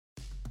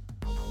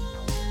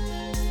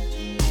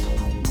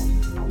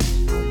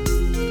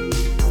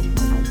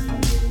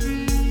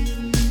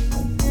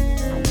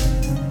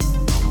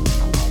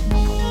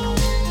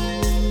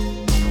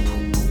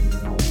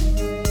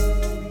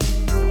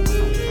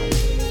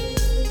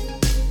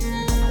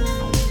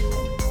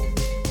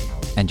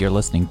And you're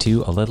listening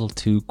to A Little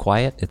Too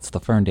Quiet. It's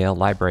the Ferndale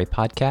Library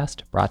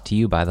Podcast, brought to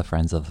you by the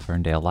Friends of the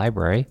Ferndale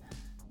Library.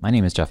 My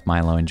name is Jeff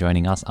Milo, and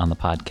joining us on the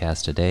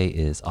podcast today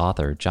is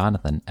author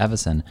Jonathan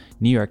Evison,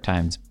 New York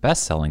Times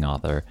bestselling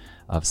author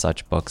of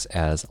such books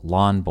as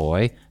Lawn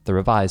Boy, The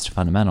Revised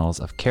Fundamentals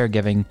of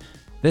Caregiving,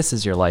 This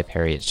Is Your Life,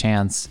 Harriet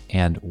Chance,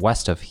 and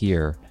West of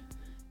Here.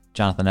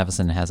 Jonathan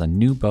Evison has a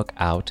new book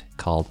out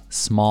called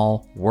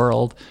Small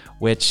World,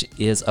 which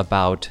is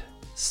about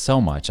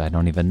so much. I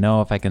don't even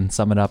know if I can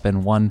sum it up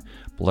in one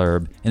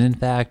blurb. And in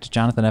fact,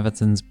 Jonathan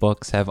Evison's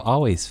books have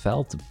always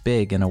felt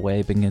big in a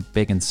way,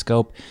 big in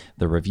scope.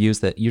 The reviews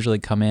that usually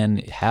come in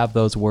have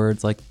those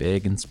words like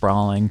big and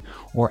sprawling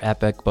or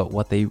epic, but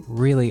what they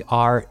really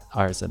are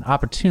is an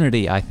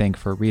opportunity, I think,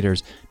 for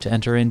readers to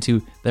enter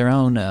into their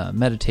own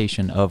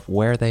meditation of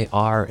where they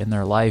are in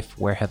their life,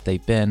 where have they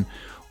been,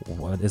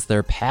 what is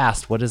their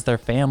past, what is their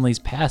family's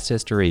past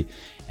history,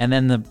 and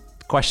then the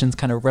questions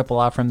kind of ripple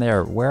out from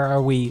there. Where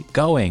are we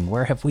going?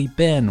 Where have we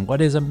been?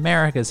 What is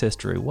America's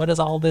history? What does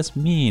all this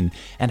mean?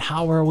 And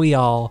how are we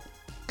all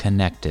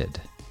connected?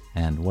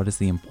 And what is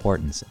the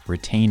importance of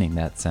retaining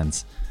that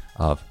sense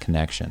of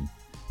connection?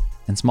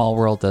 And Small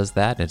World does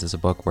that. It is a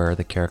book where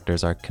the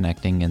characters are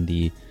connecting in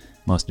the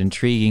most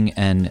intriguing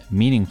and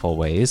meaningful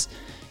ways.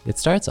 It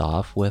starts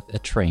off with a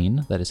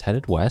train that is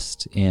headed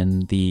west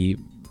in the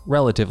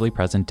relatively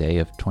present day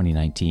of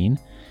 2019.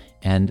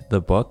 And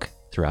the book,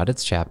 throughout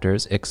its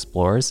chapters,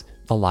 explores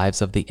the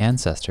lives of the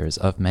ancestors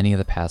of many of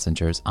the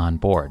passengers on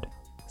board.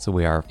 So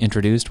we are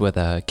introduced with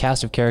a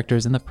cast of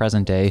characters in the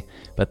present day,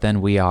 but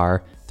then we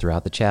are,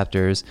 throughout the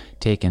chapters,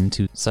 taken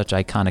to such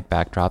iconic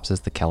backdrops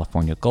as the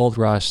California Gold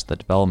Rush, the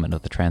development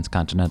of the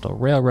Transcontinental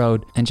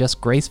Railroad, and just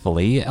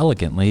gracefully,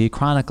 elegantly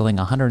chronicling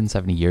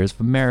 170 years of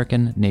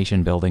American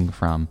nation building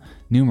from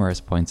numerous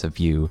points of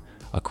view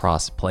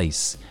across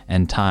place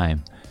and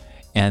time.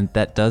 And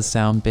that does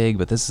sound big,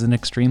 but this is an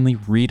extremely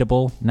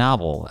readable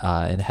novel.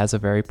 It has a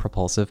very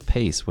propulsive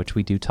pace, which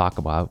we do talk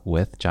about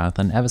with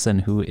Jonathan Evison,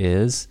 who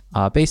is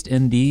based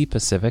in the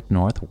Pacific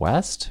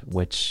Northwest,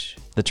 which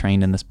the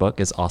train in this book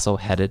is also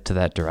headed to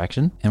that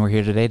direction. And we're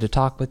here today to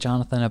talk with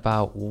Jonathan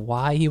about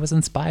why he was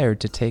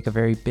inspired to take a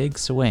very big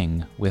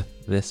swing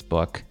with this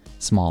book,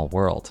 Small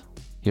World.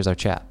 Here's our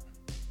chat.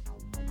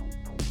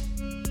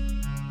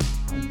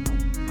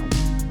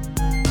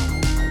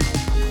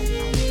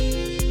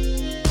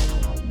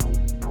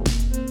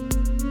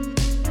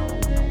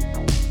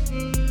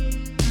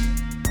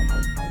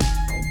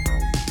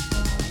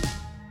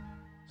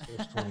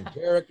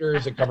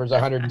 Characters, it covers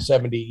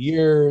 170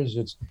 years.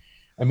 It's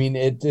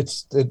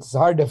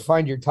hard to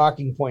find your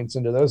talking points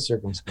into those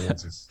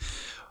circumstances.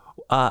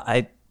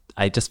 I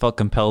just felt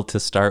compelled to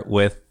start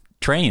with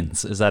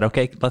trains. Is that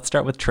okay? Let's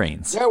start with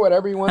trains. Yeah,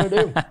 whatever you want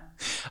to do.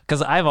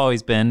 Because I've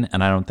always been,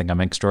 and I don't think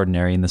I'm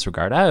extraordinary in this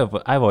regard, I've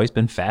always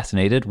been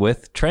fascinated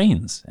with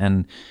trains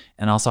and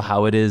also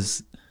how it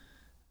is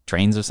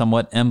trains are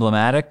somewhat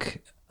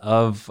emblematic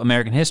of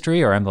American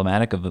history, or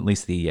emblematic of at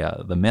least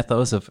the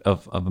mythos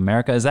of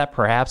America. Is that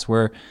perhaps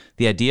where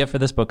the idea for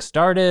this book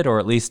started, or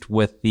at least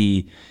with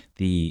the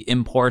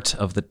import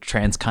of the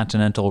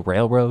Transcontinental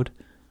Railroad?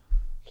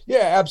 Yeah,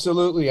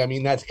 absolutely. I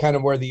mean, that's kind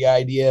of where the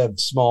idea of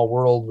Small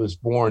World was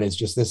born. It's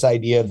just this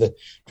idea of the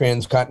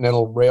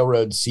Transcontinental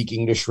Railroad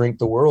seeking to shrink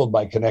the world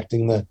by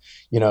connecting the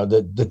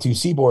two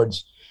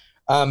seaboards.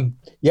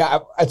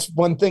 That's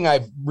one thing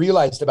I've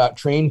realized about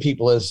train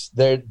people is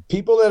they're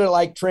people that are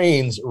like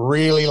trains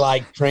really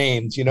like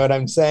trains. You know what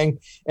I'm saying?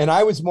 And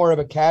I was more of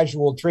a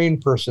casual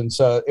train person.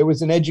 So it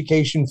was an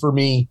education for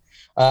me.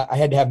 I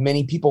had to have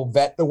many people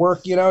vet the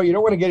work. You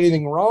don't want to get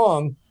anything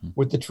wrong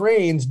with the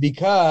trains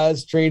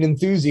because train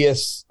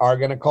enthusiasts are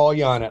going to call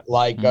you on it.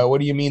 Like, what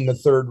do you mean the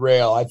third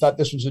rail? I thought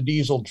this was a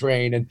diesel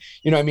train. And,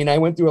 I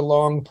went through a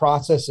long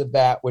process of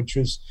that, which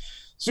was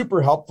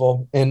super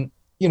helpful. And,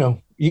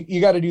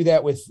 you got to do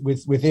that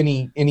with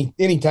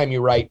any time you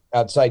write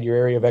outside your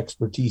area of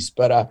expertise.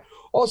 But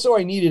also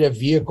I needed a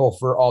vehicle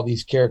for all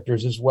these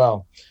characters as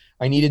well.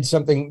 I needed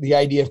something, the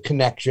idea of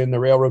connection, the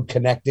railroad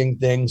connecting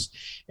things.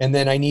 And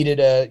then I needed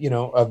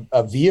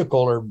a vehicle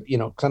or,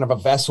 kind of a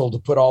vessel to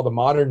put all the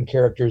modern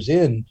characters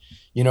in,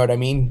 you know what I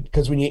mean?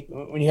 Because when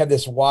you have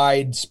this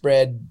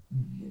widespread,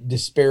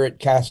 disparate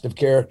cast of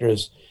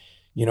characters,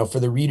 for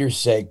the reader's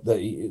sake,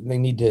 they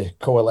need to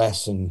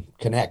coalesce and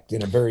connect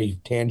in a very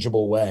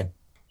tangible way.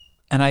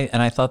 And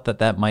I thought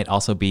that might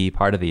also be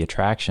part of the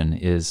attraction,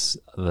 is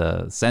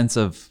the sense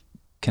of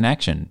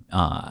connection.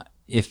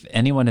 If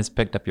anyone has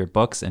picked up your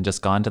books and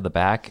just gone to the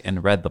back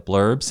and read the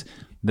blurbs,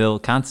 they'll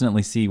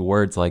constantly see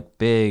words like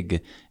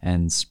big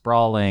and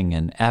sprawling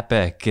and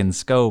epic and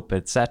scope,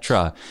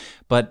 etc.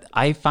 But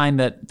I find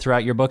that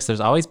throughout your books, there's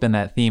always been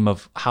that theme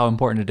of how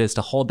important it is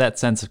to hold that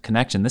sense of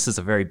connection. This is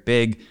a very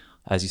big,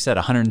 as you said,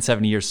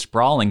 170-year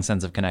sprawling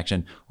sense of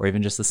connection, or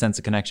even just the sense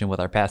of connection with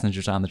our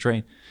passengers on the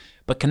train.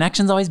 But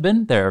connection's always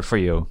been there for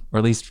you, or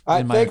at least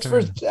in my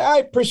opinion. I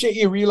appreciate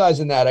you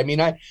realizing that. I mean,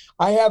 I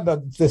have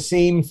the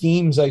same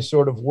themes I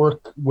sort of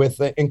work with,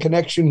 and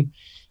connection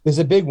is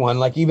a big one.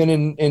 Like even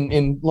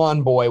in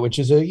Lawn Boy, which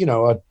is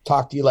a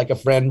talk to you like a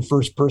friend,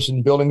 first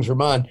person buildings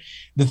Vermont,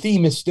 the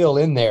theme is still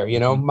in there.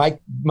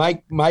 Mike,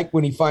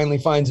 when he finally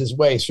finds his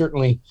way,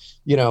 certainly,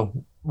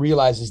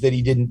 realizes that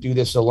he didn't do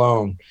this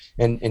alone,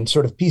 and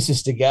sort of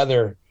pieces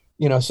together.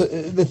 So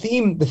the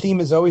theme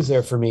is always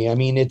there for me.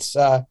 It's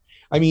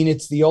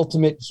the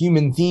ultimate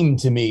human theme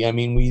to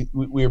me.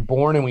 We're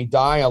born and we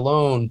die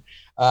alone.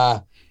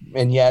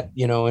 And yet,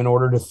 in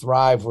order to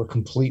thrive, we're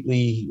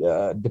completely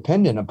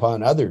dependent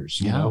upon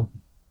others,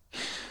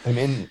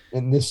 and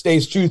this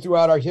stays true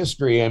throughout our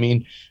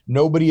history.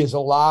 Nobody is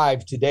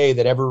alive today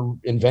that ever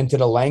invented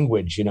a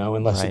language,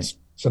 unless it's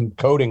some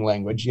coding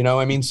language,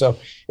 so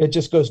it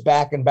just goes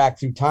back and back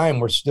through time.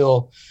 We're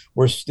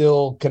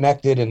still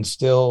connected and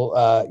still,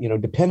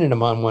 dependent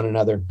upon one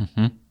another.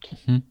 Mm-hmm.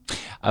 Mm-hmm.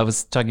 I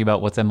was talking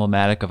about what's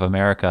emblematic of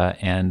America,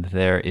 and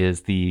there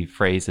is the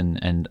phrase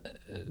and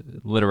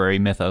literary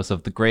mythos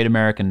of the great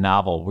American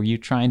novel. Were you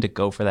trying to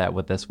go for that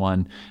with this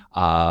one?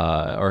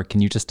 Or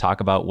can you just talk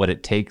about what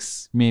it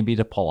takes maybe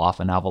to pull off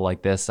a novel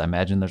like this? I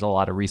imagine there's a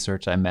lot of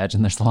research. I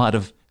imagine there's a lot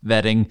of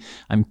vetting.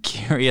 I'm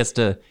curious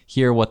to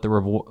hear what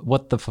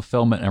the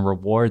fulfillment and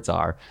rewards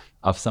are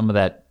of some of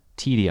that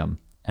tedium,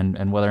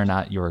 and whether or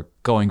not you're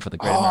going for the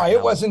great American it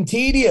novel. Wasn't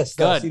tedious,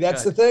 though. See,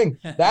 that's the thing.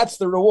 That's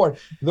the reward.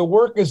 The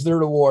work is the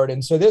reward.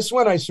 And so this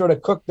one I sort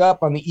of cooked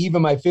up on the eve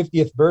of my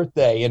 50th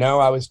birthday.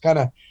 I was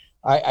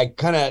I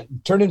kind of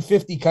turning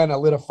 50 kind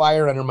of lit a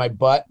fire under my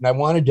butt, and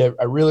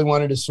I really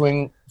wanted to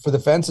swing for the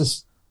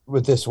fences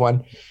with this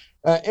one.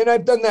 And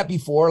I've done that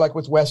before, like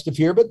with West of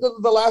Here, but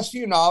the last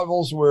few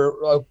novels were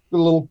a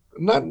little,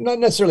 not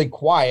necessarily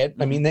quiet.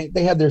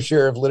 They had their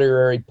share of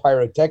literary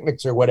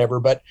pyrotechnics or whatever,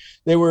 but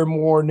they were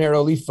more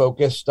narrowly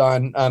focused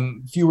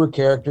on fewer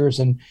characters.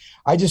 And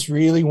I just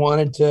really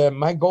wanted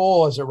my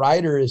goal as a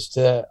writer is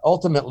to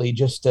ultimately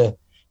just to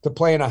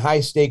play in a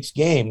high stakes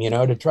game,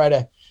 to try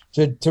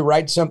to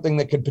write something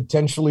that could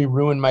potentially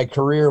ruin my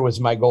career was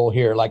my goal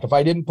here. Like if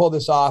I didn't pull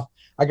this off,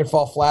 I could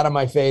fall flat on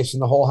my face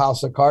and the whole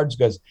house of cards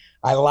goes.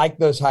 I like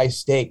those high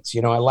stakes.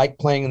 I like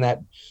playing in that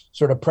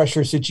sort of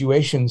pressure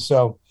situation.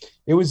 So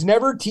it was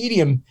never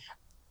tedium,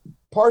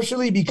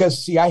 partially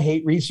because, I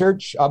hate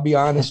research. I'll be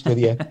honest with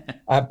you.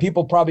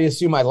 People probably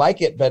assume I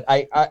like it, but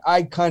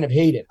I kind of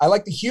hate it. I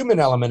like the human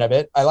element of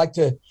it. I like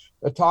to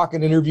talk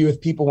and interview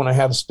with people when I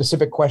have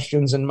specific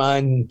questions in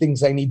mind and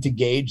things I need to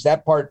gauge.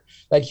 That part,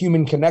 that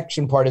human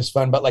connection part is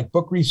fun, but like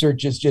book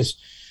research is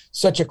just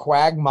such a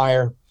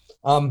quagmire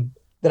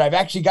that I've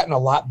actually gotten a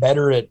lot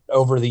better at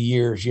over the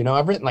years.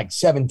 I've written like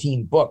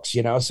 17 books,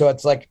 so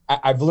it's like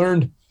I've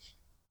learned.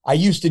 I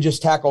used to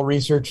just tackle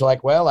research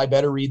like, well, I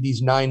better read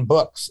these 9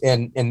 books.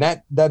 And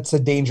that's a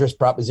dangerous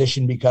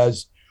proposition,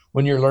 because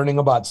when you're learning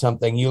about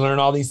something, you learn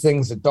all these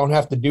things that don't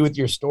have to do with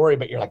your story,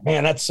 but you're like,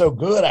 man, that's so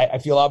good. I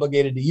feel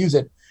obligated to use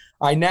it.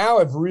 I now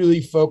have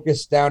really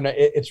focused down.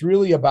 It's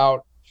really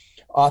about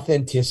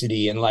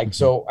authenticity. And like,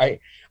 so I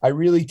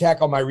really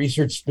tackle my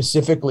research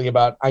specifically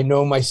about, I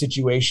know my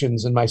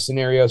situations and my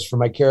scenarios for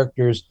my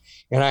characters,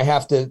 and I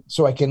have to,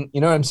 so I can,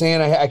 you know what I'm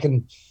saying?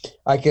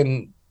 I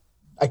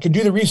can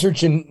do the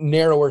research in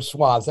narrower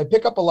swaths. I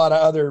pick up a lot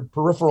of other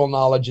peripheral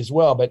knowledge as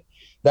well, but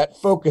that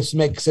focus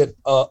makes it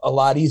a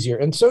lot easier.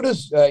 And so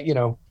does,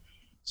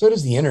 so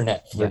does the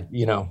internet.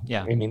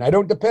 Yeah. I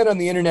don't depend on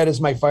the internet as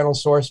my final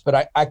source,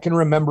 but I can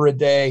remember a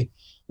day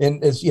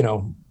as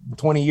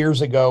 20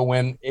 years ago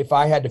when if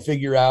I had to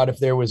figure out if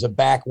there was a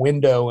back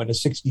window in a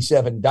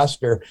 67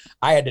 Duster,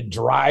 I had to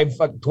drive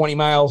 20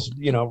 miles,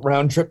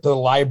 round trip to the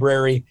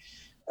library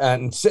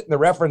and sit in the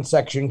reference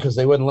section because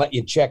they wouldn't let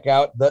you check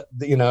out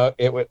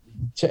it would.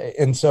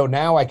 And so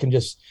now I can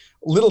just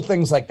little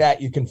things like that.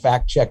 You can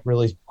fact check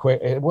really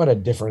quick. What a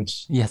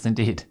difference. Yes,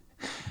 indeed.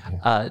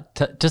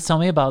 Just tell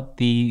me about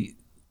the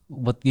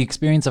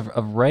experience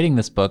of writing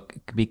this book,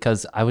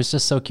 because I was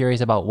just so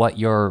curious about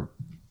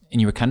and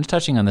you were kind of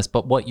touching on this,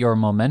 but what your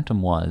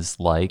momentum was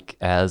like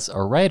as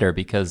a writer,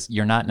 because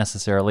you're not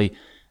necessarily,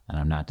 and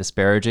I'm not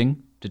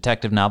disparaging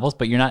detective novels,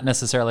 but you're not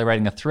necessarily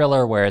writing a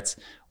thriller where it's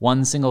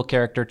one single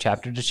character,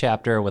 chapter to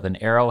chapter, with an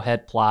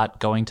arrowhead plot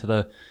going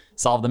to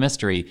solve the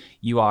mystery.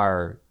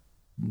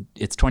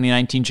 It's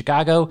 2019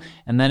 Chicago,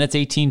 and then it's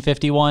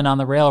 1851 on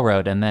the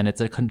railroad, and then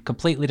it's a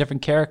completely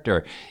different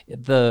character.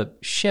 The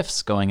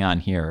shifts going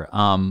on here.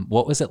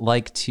 What was it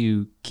like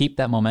to keep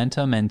that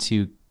momentum and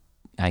to,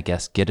 I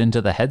guess, get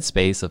into the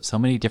headspace of so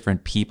many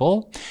different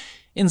people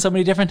in so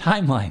many different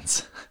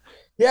timelines?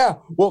 Yeah.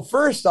 Well,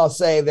 first I'll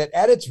say that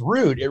at its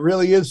root, it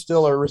really is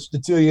still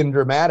Aristotelian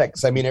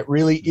dramatics. It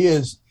really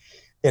is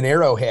an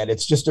arrowhead.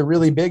 It's just a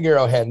really big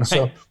arrowhead. And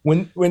so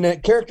when a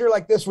character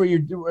like this, where you're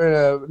doing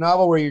a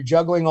novel where you're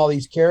juggling all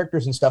these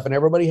characters and stuff, and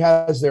everybody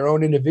has their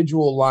own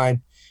individual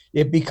line,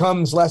 it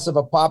becomes less of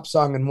a pop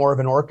song and more of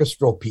an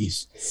orchestral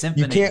piece.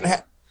 Symphony.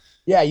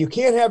 You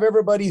can't have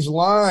everybody's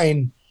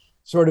line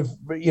sort of,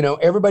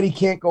 everybody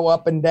can't go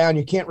up and down.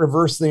 You can't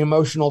reverse the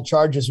emotional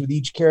charges with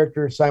each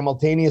character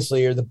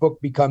simultaneously, or the book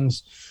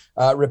becomes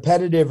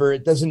repetitive, or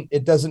it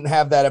doesn't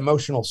have that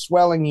emotional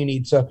swelling you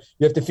need. So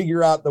you have to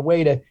figure out the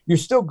way to, you're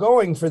still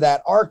going for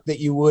that arc that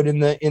you would in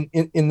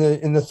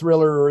the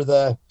thriller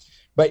or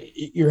but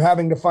you're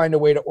having to find a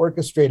way to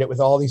orchestrate it with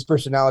all these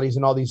personalities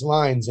and all these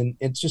lines. And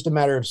it's just a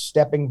matter of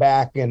stepping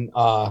back and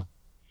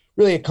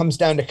really it comes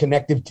down to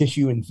connective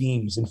tissue and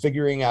themes and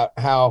figuring out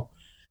how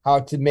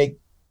to make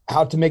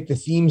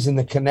the themes and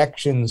the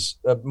connections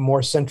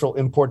more central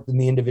import than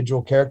the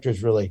individual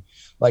characters. Really,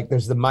 like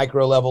there's the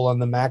micro level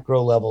and the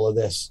macro level of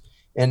this.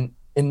 And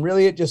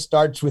really it just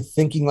starts with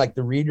thinking like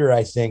the reader,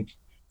 I think,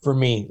 for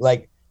me,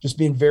 like just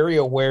being very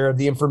aware of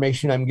the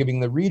information I'm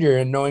giving the reader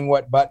and knowing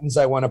what buttons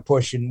I want to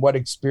push and what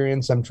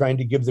experience I'm trying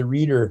to give the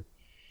reader.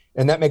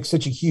 And that makes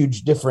such a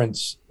huge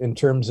difference in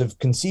terms of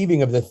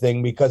conceiving of the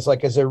thing, because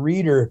like as a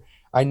reader,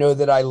 I know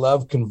that I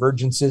love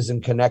convergences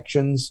and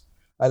connections.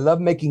 I love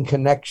making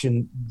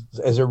connections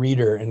as a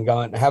reader and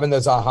having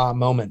those aha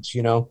moments,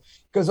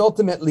 because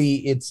ultimately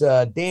it's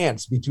a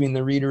dance between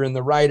the reader and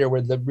the writer,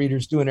 where the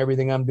reader's doing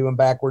everything I'm doing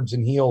backwards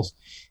and heels.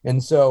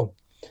 And so,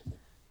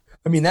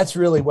 I mean, that's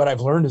really what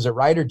I've learned as a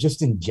writer,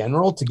 just in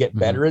general, to get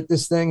better at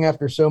this thing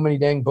after so many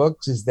dang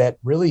books, is that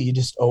really you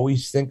just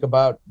always think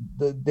about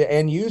the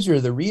end user,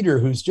 the reader,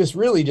 who's just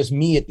really just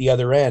me at the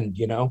other end,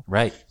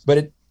 Right.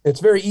 But it's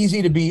very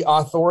easy to be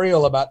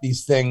authorial about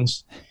these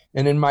things.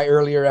 And in my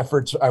earlier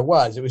efforts, it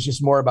was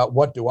just more about,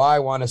 what do I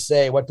want to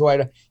say?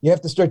 You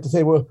have to start to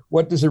say, well,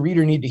 what does a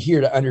reader need to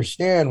hear to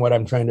understand what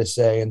I'm trying to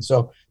say? And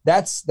so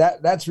that's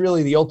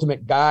really the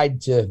ultimate guide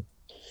to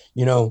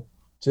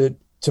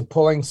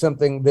pulling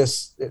something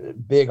this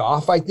big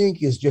off, I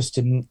think, is just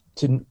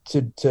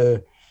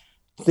to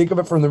think of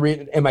it from the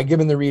reader. Am I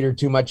giving the reader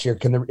too much here?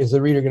 Is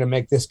the reader going to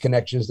make this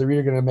connection? Is the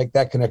reader going to make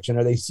that connection?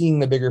 Are they seeing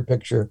the bigger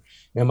picture?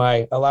 Am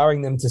I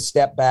allowing them to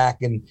step back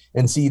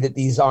and see that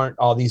these aren't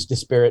all these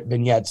disparate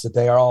vignettes, that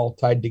they are all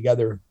tied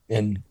together?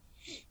 And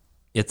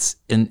it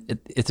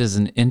is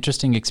an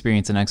interesting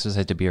experience and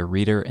exercise to be a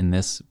reader in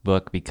this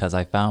book, because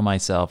I found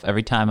myself,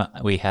 every time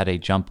we had a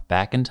jump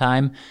back in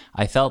time,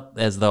 I felt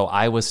as though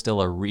I was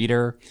still a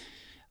reader.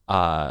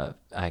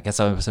 I guess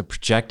I was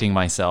projecting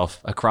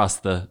myself across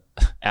the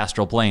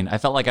astral plane. I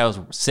felt like I was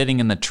sitting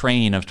in the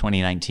train of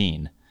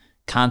 2019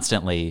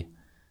 constantly,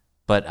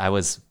 but I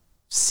was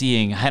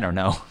seeing, I don't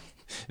know,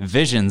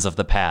 visions of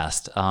the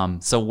past.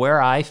 So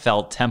where I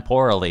felt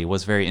temporally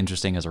was very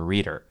interesting as a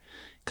reader,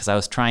 because I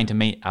was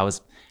I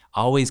was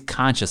always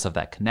conscious of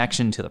that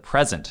connection to the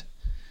present,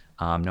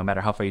 no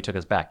matter how far you took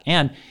us back.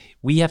 And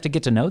we have to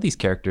get to know these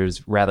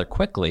characters rather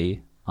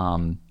quickly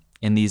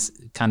in these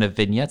kind of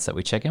vignettes that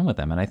we check in with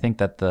them. And I think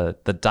that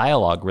the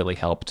dialogue really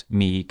helped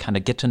me kind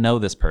of get to know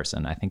this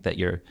person. I think that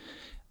you're,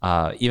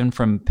 even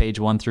from page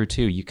 1 through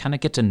 2, you kind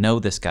of get to know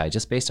this guy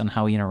just based on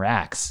how he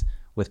interacts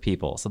with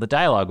people. So the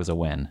dialogue was a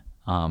win,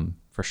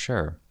 for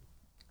sure.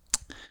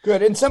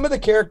 Good. And some of the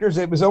characters,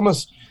 it was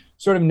almost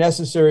sort of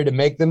necessary to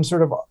make them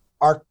sort of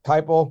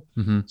archetypal,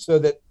 so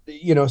that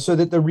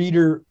the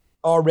reader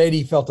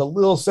already felt a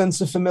little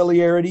sense of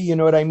familiarity. You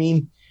know what I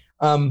mean?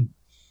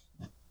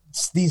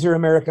 These are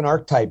American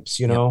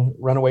archetypes,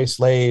 runaway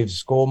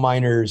slaves, coal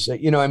miners,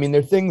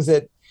 they're things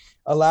that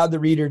allowed the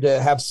reader to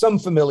have some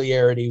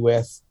familiarity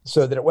with,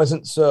 so that it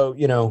wasn't so,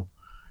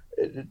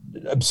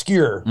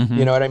 obscure,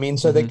 you know what I mean?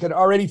 So they could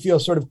already feel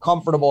sort of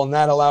comfortable, and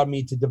that allowed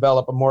me to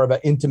develop a more of an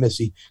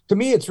intimacy. To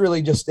me, it's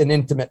really just an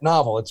intimate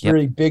novel. It's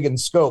very big in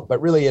scope, but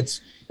really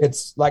it's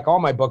like all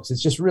my books,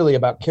 it's just really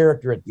about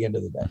character at the end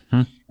of the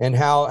day, and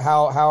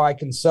how I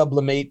can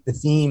sublimate the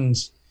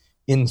themes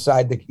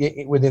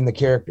within the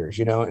characters,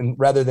 and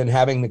rather than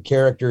having the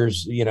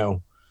characters,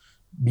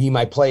 be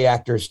my play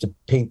actors to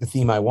paint the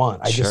theme I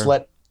want.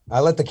 I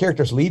let the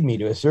characters lead me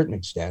to a certain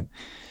extent.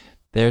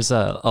 There's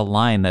a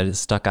line that has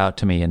stuck out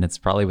to me, and it's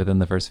probably within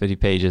the first 50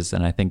 pages.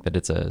 And I think that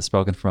it's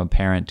spoken from a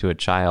parent to a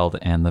child,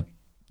 and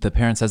the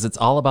parent says, "It's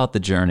all about the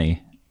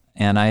journey."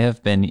 And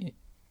I've been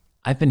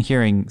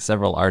hearing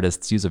several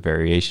artists use a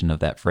variation of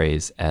that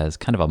phrase as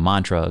kind of a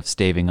mantra of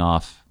staving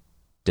off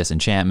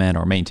disenchantment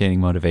or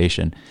maintaining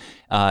motivation.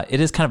 It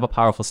is kind of a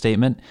powerful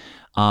statement,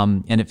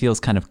 and it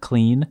feels kind of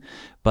clean.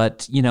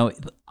 But,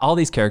 all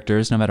these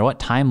characters, no matter what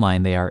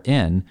timeline they are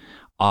in,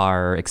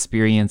 are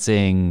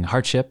experiencing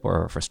hardship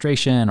or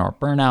frustration or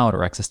burnout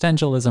or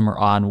existentialism or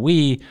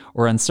ennui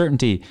or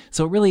uncertainty.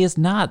 So it really is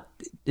not,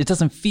 it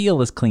doesn't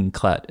feel as clean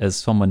cut as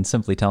someone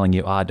simply telling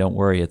you, don't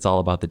worry, it's all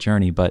about the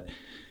journey. But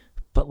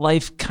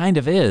life kind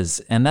of is.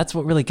 And that's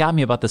what really got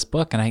me about this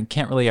book. And I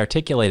can't really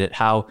articulate it,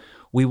 how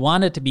we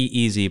want it to be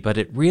easy, but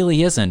it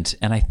really isn't.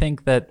 And I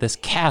think that this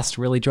cast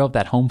really drove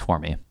that home for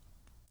me.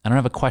 I don't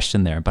have a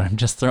question there, but I'm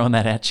just throwing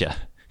that at you.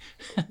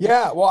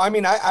 Yeah, well,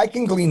 I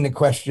can glean the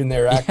question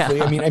there, actually.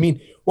 Yeah.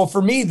 Well,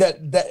 for me,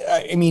 that's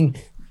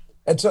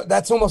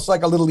almost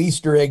like a little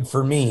Easter egg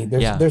for me.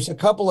 There's a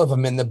couple of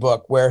them in the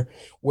book where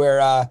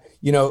Nora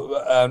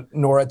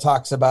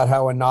talks about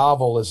how a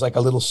novel is like a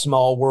little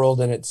small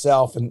world in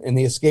itself, and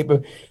the escape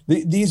of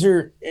these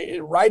are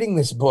writing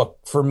this book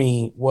for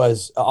me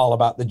was all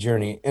about the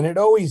journey, and it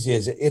always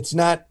is. It's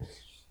not.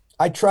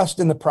 I trust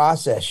in the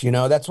process,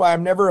 that's why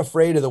I'm never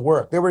afraid of the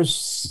work. There were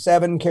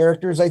 7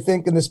 characters, I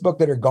think, in this book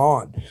that are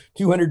gone,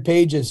 200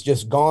 pages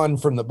just gone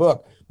from the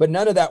book, but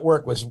none of that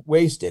work was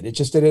wasted. It's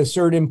just at a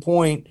certain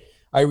point,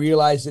 I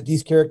realized that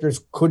these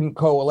characters couldn't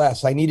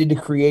coalesce. I needed to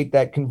create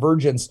that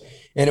convergence,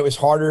 and it was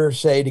harder,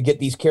 say, to get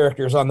these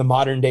characters on the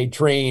modern day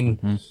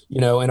train,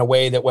 in a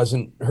way that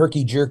wasn't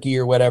herky jerky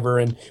or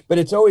whatever. But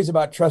it's always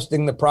about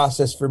trusting the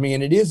process for me,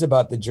 and it is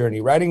about the journey.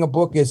 Writing a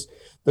book is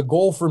the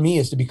goal for me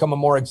is to become a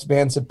more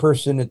expansive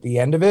person at the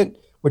end of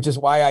it, which is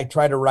why I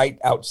try to write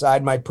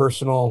outside my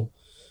personal,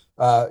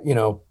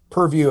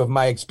 purview of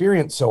my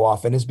experience so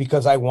often, is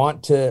because I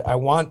want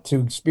to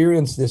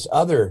experience this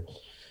other.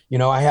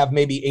 I have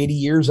maybe 80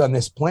 years on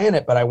this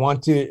planet, but I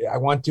want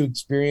to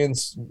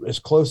experience as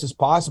close as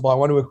possible. I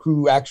want to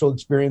accrue actual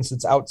experience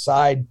that's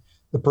outside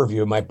the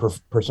purview of my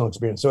personal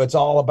experience. So it's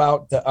all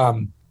about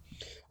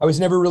I was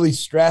never really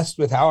stressed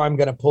with how I'm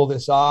going to pull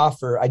this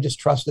off, or I just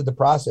trusted the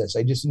process.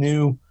 I just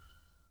knew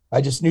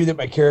that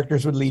my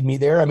characters would lead me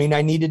there. I mean,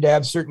 I needed to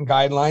have certain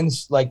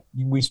guidelines, like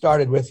we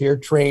started with here,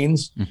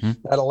 trains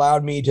that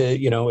allowed me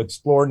to,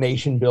 explore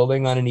nation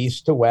building on an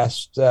east to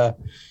west,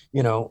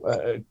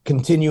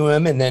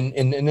 continuum, and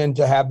then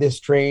to have this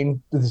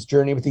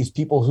journey with these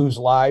people whose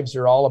lives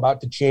are all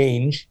about to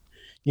change,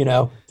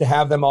 to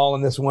have them all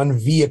in this one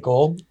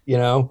vehicle,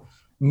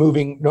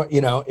 moving,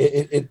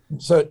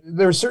 so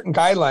there are certain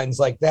guidelines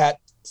like that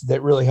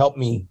really help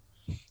me,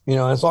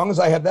 as long as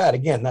I have that,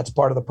 again, that's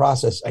part of the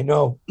process. I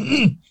know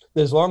that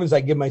as long as I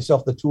give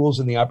myself the tools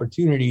and the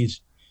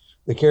opportunities,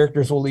 the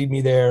characters will lead me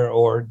there,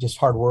 or just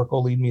hard work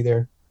will lead me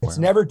there. It's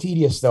never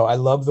tedious, though. I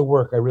love the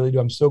work. I really do.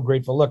 I'm so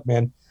grateful. Look,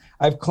 man,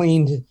 I've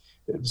cleaned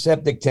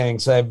septic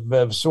tanks.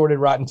 I've sorted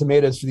rotten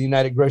tomatoes for the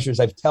United Grocers.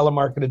 I've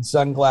telemarketed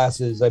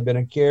sunglasses. I've been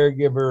a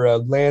caregiver, a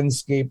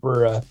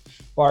landscaper, a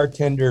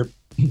bartender.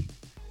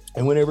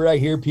 And whenever I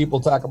hear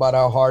people talk about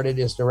how hard it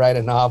is to write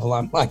a novel,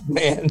 I'm like,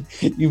 man,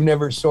 you've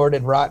never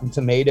sorted rotten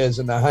tomatoes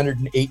in a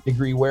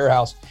 108-degree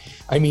warehouse.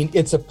 I mean,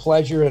 it's a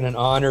pleasure and an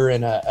honor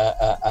and an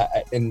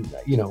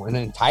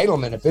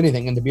entitlement, if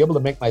anything. And to be able to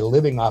make my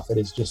living off it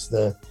is just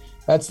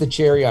that's the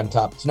cherry on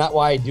top. It's not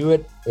why I do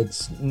it.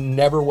 It's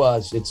never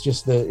was. It's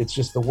just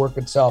the work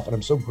itself, and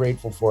I'm so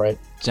grateful for it.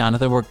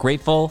 Jonathan, we're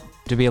grateful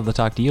to be able to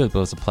talk to you. It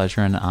was a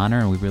pleasure and an honor,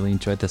 and we really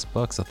enjoyed this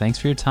book. So thanks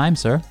for your time,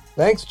 sir.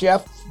 Thanks,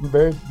 Jeff.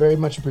 Very, very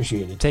much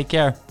appreciated. Take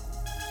care.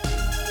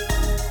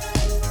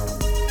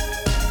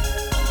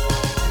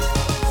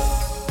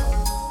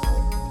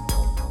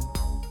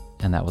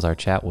 And that was our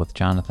chat with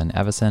Jonathan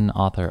Evison,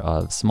 author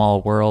of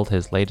Small World,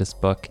 his latest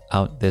book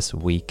out this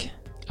week.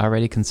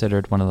 Already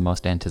considered one of the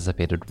most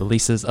anticipated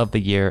releases of the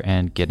year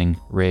and getting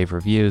rave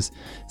reviews.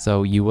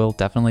 So you will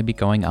definitely be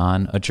going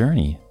on a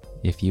journey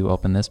if you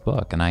open this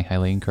book, and I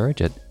highly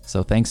encourage it.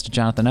 So thanks to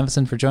Jonathan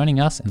Evison for joining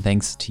us, and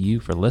thanks to you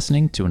for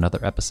listening to another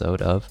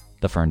episode of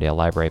the Ferndale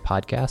Library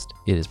Podcast.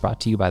 It is brought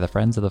to you by the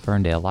Friends of the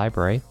Ferndale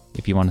Library.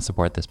 If you want to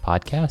support this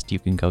podcast, you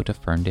can go to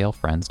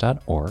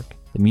ferndalefriends.org.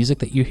 The music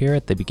that you hear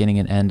at the beginning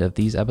and end of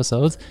these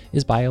episodes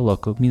is by a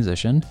local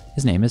musician.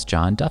 His name is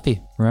John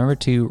Duffy. Remember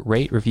to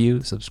rate,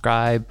 review,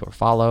 subscribe, or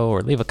follow,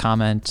 or leave a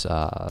comment,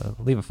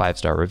 leave a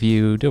 5-star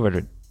review, do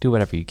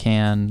whatever you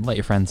can. Let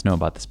your friends know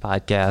about this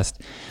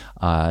podcast.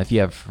 If you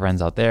have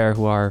friends out there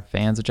who are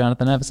fans of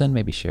Jonathan Evison,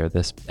 maybe share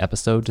this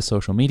episode to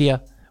social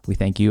media. We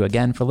thank you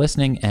again for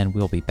listening, and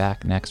we'll be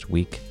back next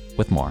week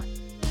with more.